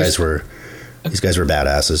 These guys were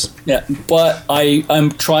badasses. Yeah, but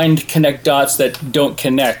I'm trying to connect dots that don't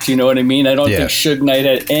connect. You know what I mean? I don't think Suge Knight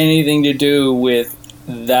had anything to do with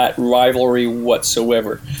that rivalry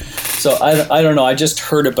whatsoever. So I don't know. I just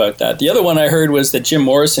heard about that. The other one I heard was that Jim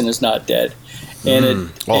Morrison is not dead. And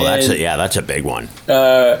that's a big one.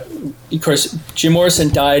 Of course, Jim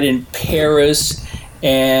Morrison died in Paris,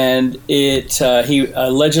 and he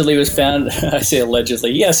allegedly was found. I say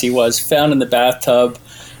allegedly. Yes, he was found in the bathtub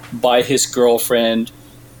by his girlfriend,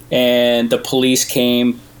 and the police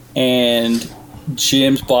came, and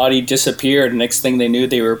Jim's body disappeared. Next thing they knew,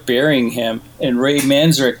 they were burying him. And Ray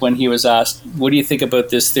Manzarek, when he was asked, what do you think about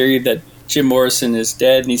this theory that Jim Morrison is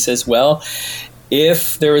dead? And he says, well,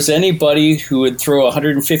 if there was anybody who would throw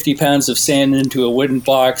 150 pounds of sand into a wooden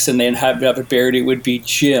box and then have it buried, it would be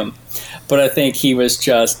Jim. But I think he was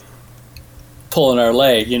just pulling our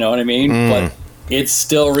leg, you know what I mean? But it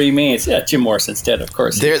still remains. Yeah, Jim Morrison's dead, of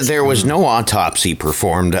course. There was no autopsy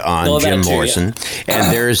performed on Jim Morrison,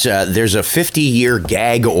 and there's a 50-year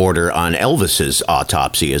gag order on Elvis's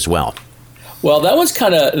autopsy as well. Well, that one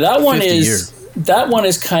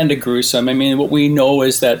is kind of gruesome. I mean, what we know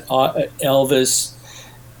is that Elvis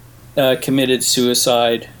committed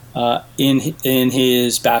suicide in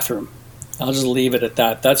his bathroom. I'll just leave it at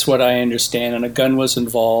that. That's what I understand, and a gun was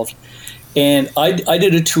involved. And I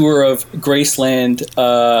did a tour of Graceland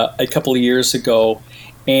a couple of years ago,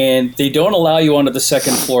 and they don't allow you onto the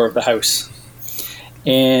second floor of the house.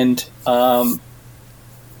 And Elvis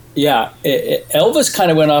kind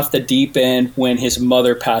of went off the deep end when his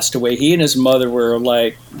mother passed away. He and his mother were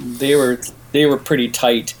like, they were pretty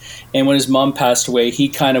tight. And when his mom passed away, he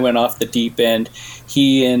kind of went off the deep end.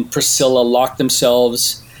 He and Priscilla locked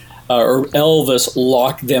themselves or Elvis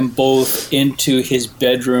locked them both into his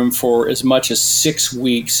bedroom for as much as 6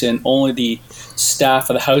 weeks, and only the staff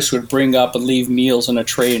of the house would bring up and leave meals on a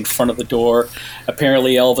tray in front of the door.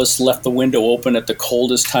 Apparently, Elvis left the window open at the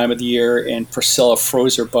coldest time of the year, and Priscilla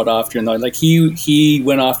froze her butt off during the night. Like he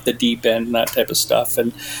went off the deep end and that type of stuff.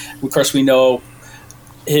 And of course, we know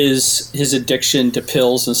his addiction to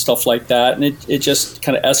pills and stuff like that, and it just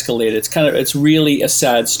kind of escalated. It's really a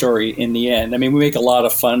sad story in the end. I mean, we make a lot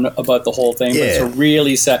of fun about the whole thing, but it's a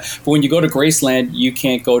really sad. But when you go to Graceland, you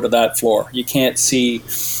can't go to that floor. You can't see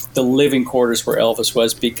the living quarters where Elvis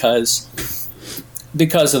was because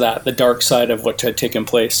of that, the dark side of what had taken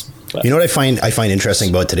place. But, you know what I find interesting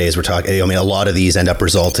about today is we're talking, I mean, a lot of these end up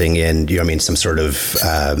resulting in, you know, I mean, some sort of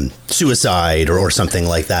suicide or something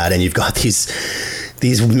like that. And you've got these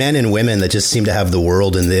men and women that just seem to have the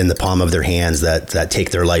world in the palm of their hands that take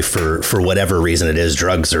their life for whatever reason it is,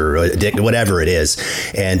 drugs or whatever it is.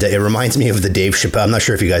 And it reminds me of the Dave Chappelle. I'm not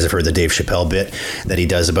sure if you guys have heard the Dave Chappelle bit that he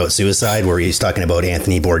does about suicide, where he's talking about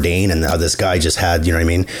Anthony Bourdain and how this guy just had, you know what I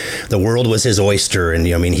mean, the world was his oyster, and,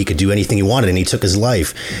 you know, I mean, he could do anything he wanted, and he took his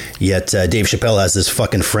life. Yet Dave Chappelle has this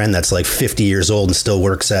fucking friend that's like 50 years old and still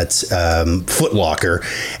works at Foot Locker,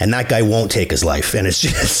 and that guy won't take his life. And it's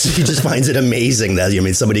just, he just finds it amazing that, I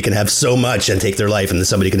mean, somebody can have so much and take their life, and then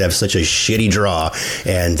somebody can have such a shitty draw,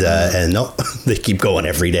 and no, they keep going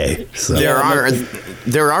every day. So.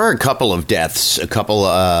 There are a couple of deaths, a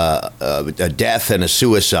death and a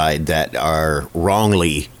suicide that are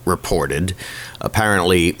wrongly reported.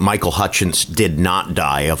 Apparently, Michael Hutchence did not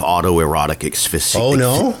die of autoerotic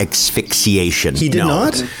asphyxiation. He did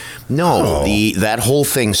not? No, that whole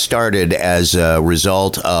thing started as a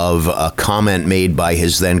result of a comment made by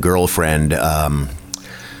his then girlfriend.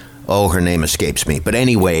 Her name escapes me. But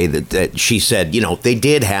anyway, that she said, you know, they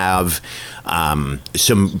did have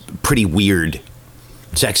some pretty weird,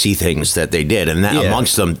 sexy things that they did. And that,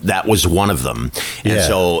 amongst them, that was one of them. And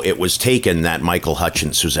so it was taken that Michael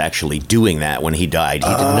Hutchence was actually doing that when he died. He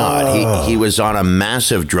did not. He was on a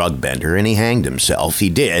massive drug bender, and he hanged himself. He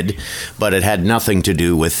did, but it had nothing to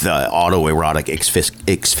do with autoerotic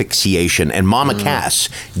asphyxiation. And Mama Cass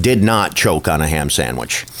did not choke on a ham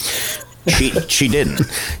sandwich. She didn't.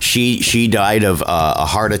 She died of a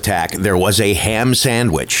heart attack. There was a ham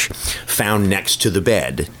sandwich found next to the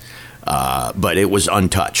bed, but it was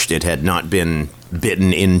untouched. It had not been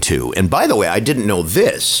bitten into. And by the way, I didn't know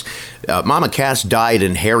this. Mama Cass died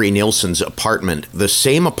in Harry Nilsson's apartment, the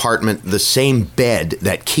same bed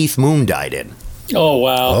that Keith Moon died in. Oh,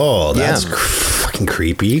 wow. Oh, that's fucking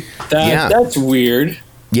creepy. That's weird.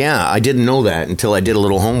 Yeah, I didn't know that until I did a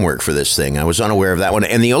little homework for this thing. I was unaware of that one.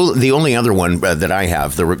 And the only other one that I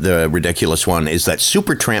have, the ridiculous one, is that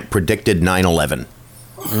Supertramp predicted 9/11.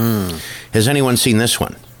 Has anyone seen this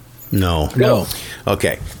one? No.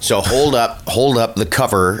 Okay, so hold up the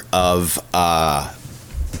cover of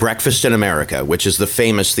Breakfast in America, which is the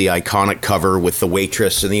iconic cover with the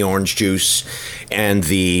waitress and the orange juice and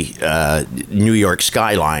the New York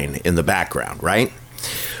skyline in the background, right?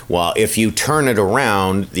 Well, if you turn it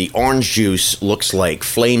around, the orange juice looks like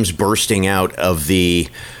flames bursting out of the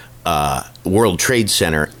World Trade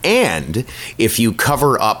Center. And if you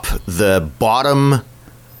cover up the bottom,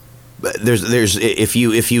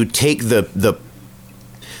 if you take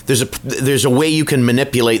there's a way you can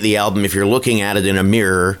manipulate the album if you're looking at it in a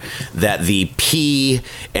mirror, that the P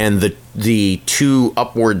and the two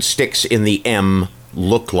upward sticks in the M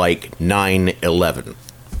look like 9/11.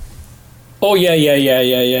 Oh, yeah. I heard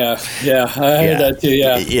that too,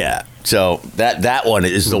 Yeah. So that one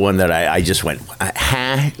is the one that I just went,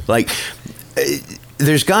 like,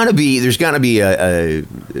 there's got to be a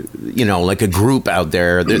you know, like a group out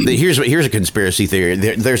there. Here's a conspiracy theory.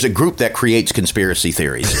 There's a group that creates conspiracy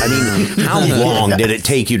theories. I mean, how long did it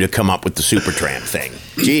take you to come up with the Supertramp thing?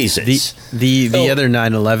 Jesus. The other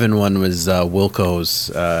 9/11 one was Wilco's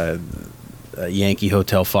Yankee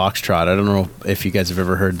Hotel Foxtrot. I don't know if you guys have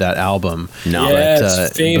ever heard that album. No,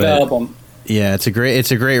 it's fave album. Yeah, it's a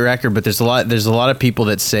great record, but there's a lot of people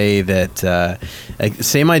that say that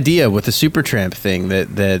same idea with the Supertramp thing, that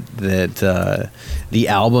the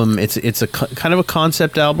album, it's a kind of a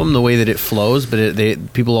concept album, the way that it flows, but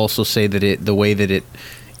people also say that the way that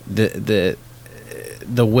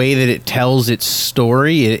it tells its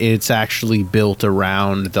story, it's actually built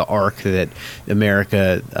around the arc that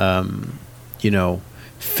America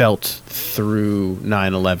felt through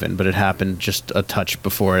 9/11, but it happened just a touch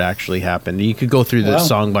before it actually happened. You could go through the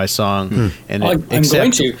song by song, and I'm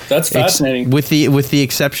going to. That's fascinating. With the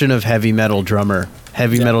exception of heavy metal drummer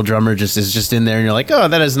heavy metal drummer is just in there, and you're like, oh,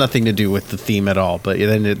 that has nothing to do with the theme at all. But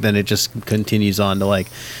then it just continues on to like,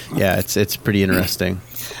 yeah, it's pretty interesting.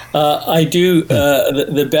 I do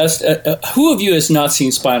the best. Who of you has not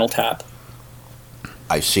seen Spinal Tap?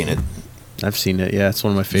 I've seen it. I've seen it. Yeah, it's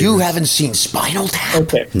one of my favorites. You haven't seen Spinal Tap?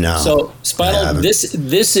 Okay. No. So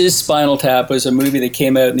this is Spinal Tap was a movie that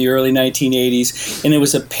came out in the early 1980s, and it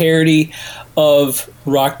was a parody of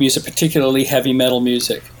rock music, particularly heavy metal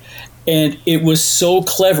music. And it was so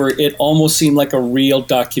clever, it almost seemed like a real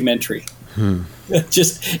documentary.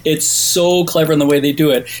 It's so clever in the way they do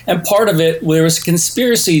it. And part of it, there was a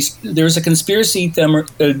conspiracy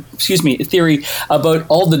theory about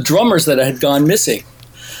all the drummers that had gone missing.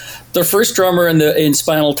 The first drummer in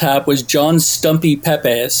Spinal Tap was John Stumpy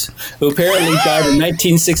Pepes, who apparently died in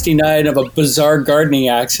 1969 of a bizarre gardening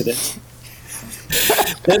accident.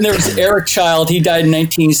 Then there was Eric Child. He died in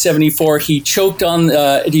 1974. He choked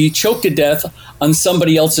to death on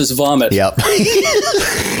somebody else's vomit. Yep.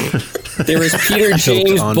 There was Peter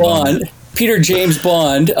James Bond. Peter James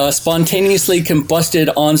Bond spontaneously combusted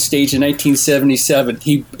on stage in 1977.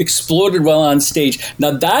 He exploded while on stage.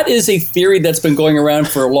 Now, that is a theory that's been going around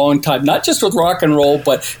for a long time, not just with rock and roll,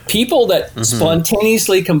 but people that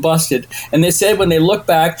spontaneously combusted. And they said when they look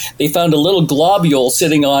back, they found a little globule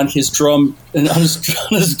sitting on his drum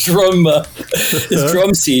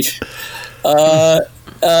seat.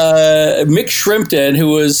 Mick Shrimpton,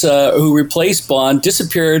 who replaced Bond,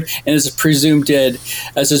 disappeared and is presumed dead,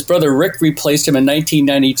 as his brother Rick replaced him in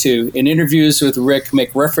 1992. In interviews with Rick,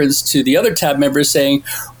 make reference to the other Tap members saying,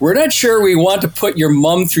 "We're not sure we want to put your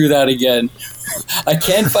mum through that again. I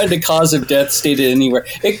can't find the cause of death stated anywhere."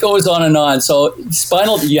 It goes on and on. So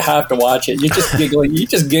Spinal, you have to watch it. You just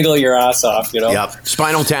giggle your ass off, you know. Yep.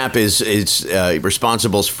 Spinal Tap is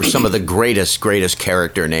responsible for some of the greatest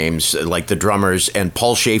character names, like the drummers, and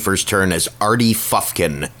Paul Schaefer's turn as Artie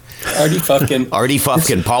Fufkin. Artie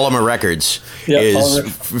Fufkin, Polymer Records, is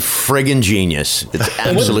friggin' genius. It's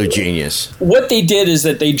absolute genius. What they did is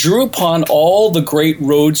that they drew upon all the great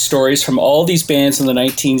road stories from all these bands in the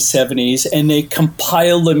 1970s, and they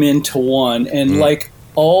compiled them into one. And like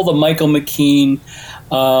all the Michael McKean,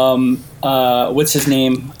 what's his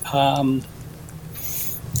name?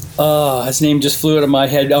 His name just flew out of my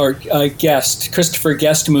head. Or Christopher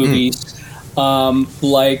Guest movies.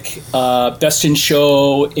 Like Best in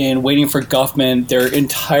Show and Waiting for Guffman, they're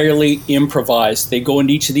entirely improvised. They go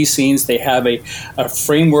into each of these scenes, they have a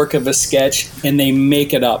framework of a sketch, and they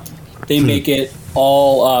make it up. They make it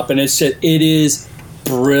all up, and it is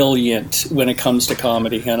brilliant when it comes to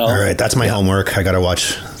comedy. You know? All right, that's my homework. I got to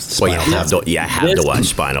watch Spinal Tap. You have to watch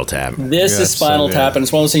Spinal Tap. This is Spinal Tap, and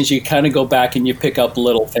it's one of those things you kind of go back and you pick up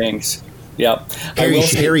little things. Yeah, Harry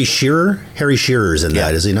Shearer. Harry Shearer's in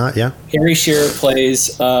that, is he not? Yeah. Harry Shearer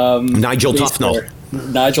plays Nigel Tufnell.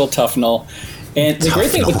 Nigel Tufnell. And the great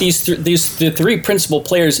thing with the three principal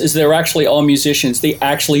players is they're actually all musicians. They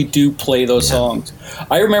actually do play those songs.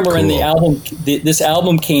 I remember when this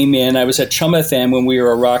album came in, I was at Chum FM when we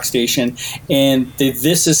were a rock station, and the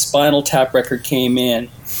This Is Spinal Tap record came in.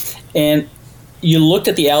 And you looked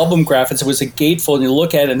at the album graphics, it was a gatefold, and you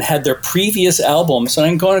look at it and had their previous albums. And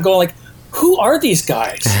I'm going like, who are these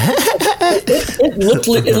guys? It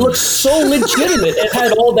looked so legitimate. It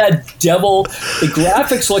had all that devil. The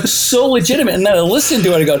graphics looked so legitimate. And then I listened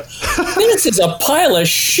to it and I go, this is a pile of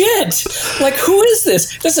shit. Like, who is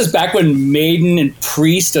this? This is back when Maiden and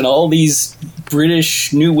Priest and all these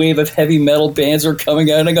British new wave of heavy metal bands were coming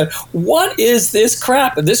out. And I go, what is this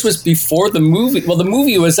crap? And this was before the movie. Well, the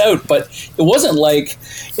movie was out, but it wasn't like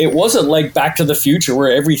Back to the Future where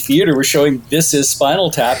every theater was showing This Is Spinal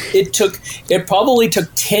Tap. It probably took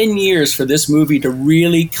 10 years for this movie to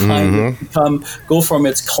really kind of go from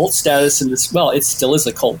its cult status and this. Well, it still is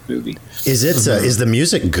a cult movie. Is it? Is the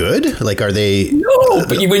music good? Like, are they? No,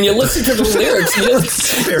 but when you listen to the lyrics,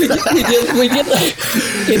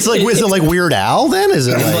 it's like, is it like Weird Al? Then is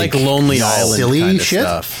it like Lonely Island silly kind of shit?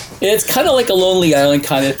 Stuff? It's kind of like a Lonely Island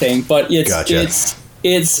kind of thing, but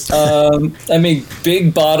it's I mean,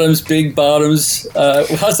 big bottoms.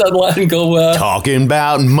 How's that line go? Talking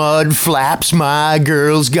about mud flaps, my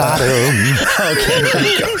girl's got them. Okay,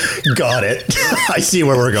 got it. I see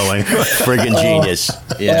where we're going. Friggin' genius.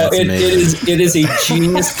 Yeah, it is a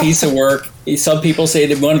genius piece of work. Some people say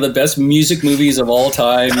that one of the best music movies of all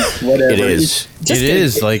time. Whatever it is.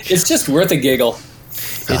 It's just worth a giggle.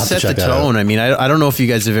 It set the tone. I mean, I don't know if you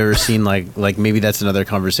guys have ever seen like maybe that's another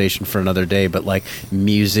conversation for another day, but like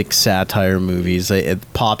music satire movies.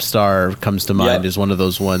 Pop Star comes to mind as one of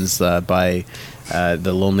those ones by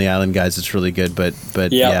the Lonely Island guys. It's really good, but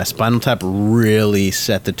yeah, Spinal Tap really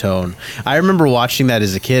set the tone. I remember watching that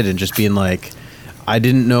as a kid and just being like, I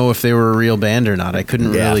didn't know if they were a real band or not. I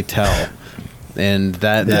couldn't really tell. And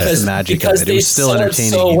that's the magic of it. It was still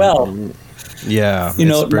entertaining. So well. Yeah, you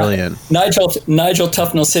know, it's brilliant. Nigel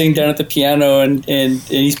Tufnell sitting down at the piano and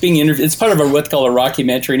he's being interviewed. It's part of what's called a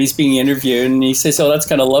rockumentary, and he's being interviewed, and he says, "Oh, that's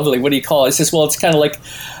kind of lovely. What do you call it?" He says, "Well, it's kind of like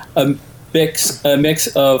a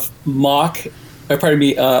mix of Mach. I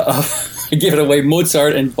give it away.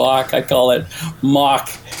 Mozart and Bach. I call it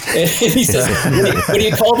Mach." And he says, what do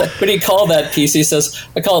you call that? What do you call that piece? He says,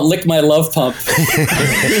 "I call it Lick My Love Pump."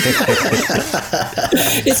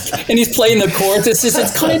 And he's playing the chords.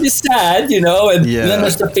 It's kind of sad, you know. And then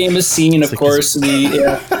there's the famous scene, of course,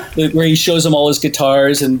 where he shows him all his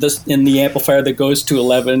guitars and the amplifier that goes to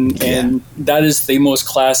 11, and that is the most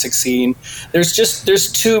classic scene.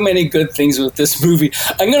 There's too many good things with this movie.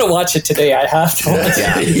 I'm going to watch it today. I have to watch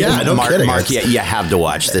it. Mark, you have to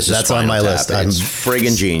watch this. That's on my list. It's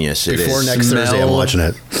friggin' genius. Before next Thursday, I'm watching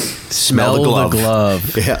it. Smell the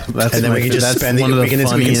glove. Yeah, and then we can just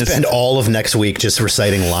spend all of next week just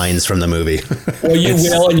reciting lines from the movie. Well, you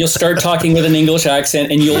will, and you'll start talking with an English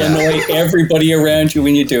accent, and you'll annoy everybody around you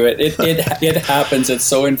when you do it. It happens. It's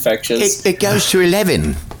so infectious. It goes to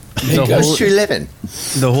 11. It goes to 11.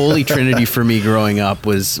 The holy trinity for me growing up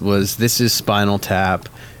was this is Spinal Tap,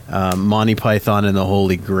 Monty Python and the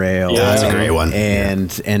Holy Grail. Yeah, that's a great one. And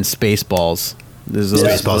Spaceballs.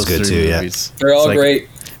 Spaceballs good too. Movies. Yeah, they're all great.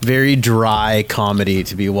 Very dry comedy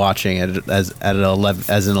to be watching as an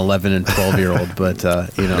 11 and 12-year-old, but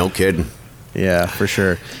no kidding. Yeah, for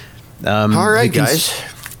sure. All right, guys.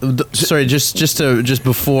 Sorry, just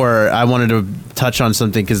before, I wanted to touch on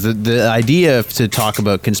something, because the idea to talk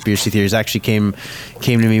about conspiracy theories actually came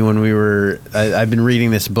to me when I've been reading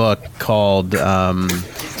this book called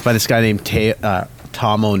it's by this guy named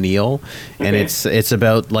Tom O'Neill, and it's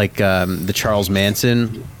about like the Charles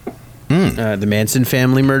Manson. The Manson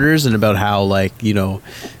family murders, and about how, like, you know,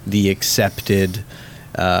 the accepted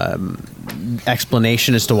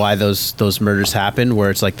explanation as to why those murders happened, where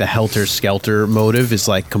it's like the helter-skelter motive is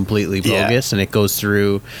like completely bogus, and it goes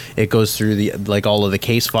through the like all of the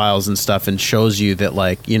case files and stuff, and shows you that,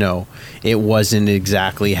 like, you know, it wasn't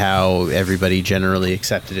exactly how everybody generally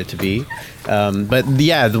accepted it to be. But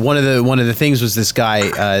yeah, one of the things was this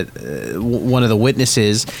guy, one of the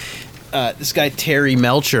witnesses. This guy Terry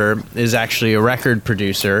Melcher is actually a record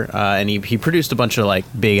producer, and he produced a bunch of like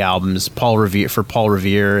big albums, Paul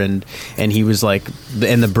Revere, and he was like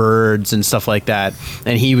and the Byrds and stuff like that,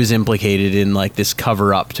 and he was implicated in like this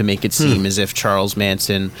cover up to make it seem as if Charles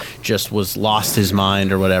Manson just was lost his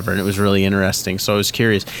mind or whatever, and it was really interesting. So I was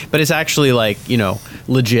curious, but it's actually like, you know,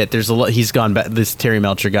 legit. There's a lot. He's gone back. This Terry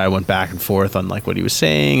Melcher guy went back and forth on like what he was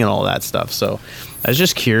saying and all that stuff. So I was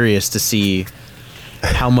just curious to see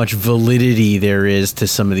how much validity there is to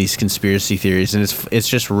some of these conspiracy theories, and it's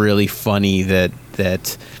just really funny that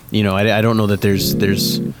you know, I don't know that there's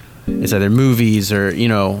it's either movies or, you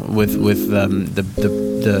know, with the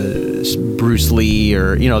Bruce Lee,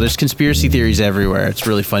 or, you know, there's conspiracy theories everywhere. It's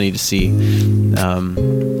really funny to see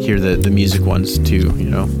hear the music ones too, you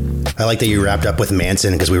know. I like that you wrapped up with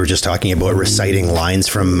Manson, because we were just talking about reciting lines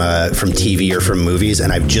from TV or from movies,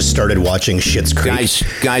 and I've just started watching Schitt's Creek.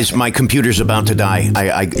 Guys, my computer's about to die.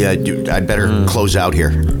 I better close out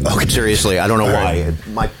here. Okay. Seriously, I don't know why.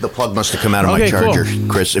 The plug must have come out of my charger. Cool.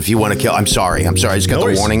 Chris, if you want to kill, I'm sorry. I just got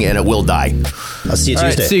the warning, and it will die. I'll see you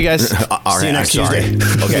Tuesday. Right, see you guys. See you next Tuesday.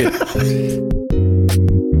 Okay.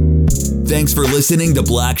 Thanks for listening to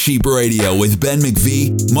Black Sheep Radio with Ben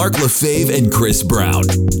McVee, Mark Lefebvre, and Chris Brown.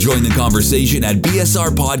 Join the conversation at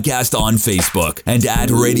BSR Podcast on Facebook and at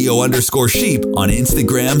radio_sheep on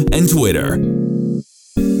Instagram and Twitter.